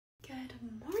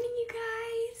Good morning, you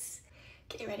guys.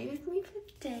 Get ready with me for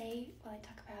the day while I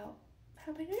talk about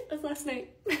how my night was last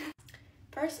night.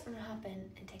 First, I'm gonna hop in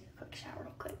and take a quick shower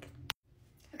real quick.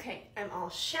 Okay, I'm all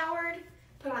showered,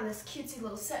 put on this cutesy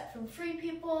little set from Free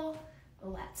People.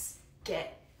 Let's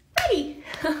get ready.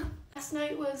 Last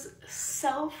night was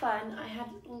so fun. I had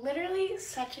literally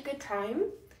such a good time.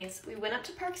 We went up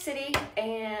to Park City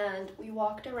and we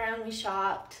walked around, we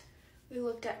shopped, we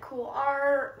looked at cool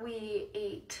art, we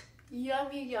ate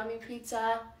yummy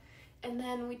pizza, and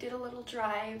then we did a little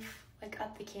drive like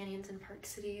up the canyons in Park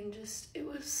City, and it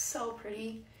was so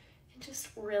pretty and just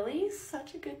really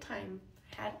such a good time.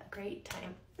 I had a great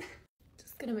time.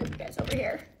 Just gonna move you guys over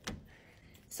here.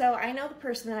 So I know the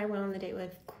person that I went on the date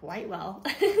with quite well.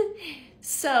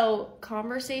 So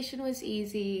conversation was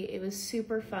easy, it was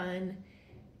super fun,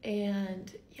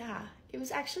 and yeah, it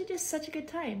was actually just such a good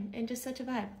time and just such a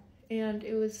vibe. And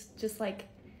it was just like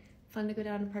fun to go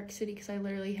down to Park City because I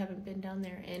literally haven't been down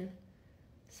there in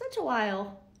such a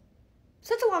while,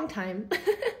 such a long time.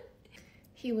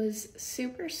 He was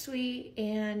super sweet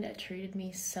and treated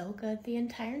me so good the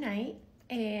entire night.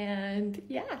 And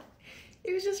yeah,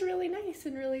 it was just really nice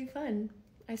and really fun.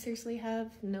 I seriously have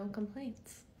no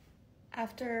complaints.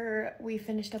 After we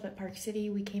finished up at Park City,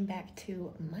 we came back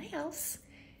to my house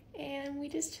and we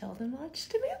just chilled and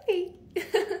watched a movie.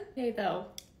 Hey though,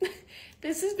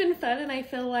 this has been fun, and I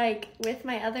feel like with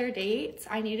my other dates,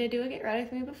 I need to do a get ready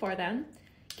with me before then,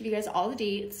 give you guys all the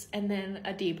dates, and then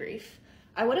a debrief.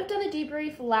 I would have done a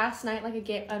debrief last night, like a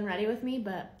get unready with me,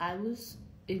 but I was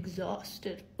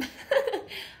exhausted.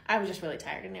 I was just really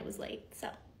tired and it was late, so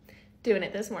doing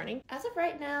it this morning. As of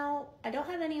right now, I don't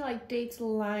have any like dates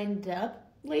lined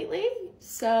up lately,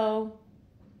 so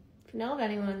if you know of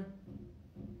anyone,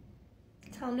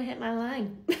 tell them to hit my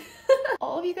line.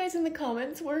 All of you guys in the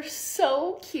comments were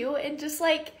so cute, and just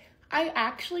like, I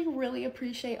actually really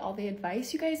appreciate all the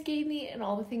advice you guys gave me and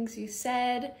all the things you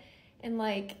said. And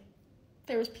like,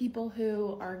 there was people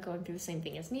who are going through the same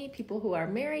thing as me, people who are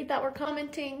married that were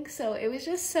commenting. So it was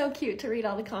just so cute to read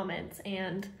all the comments,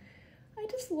 and I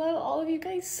just love all of you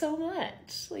guys so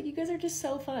much. Like, you guys are just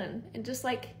so fun and just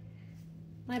like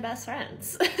my best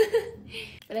friends.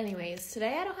 But anyways,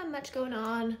 today I don't have much going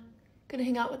on. Gonna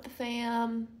hang out with the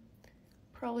fam,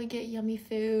 probably get yummy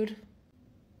food.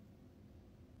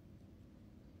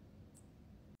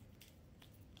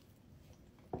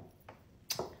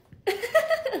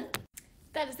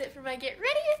 That is it for my get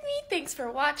ready with me. Thanks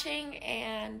for watching,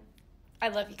 and I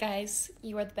love you guys.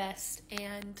 You are the best,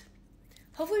 and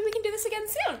hopefully we can do this again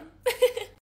soon.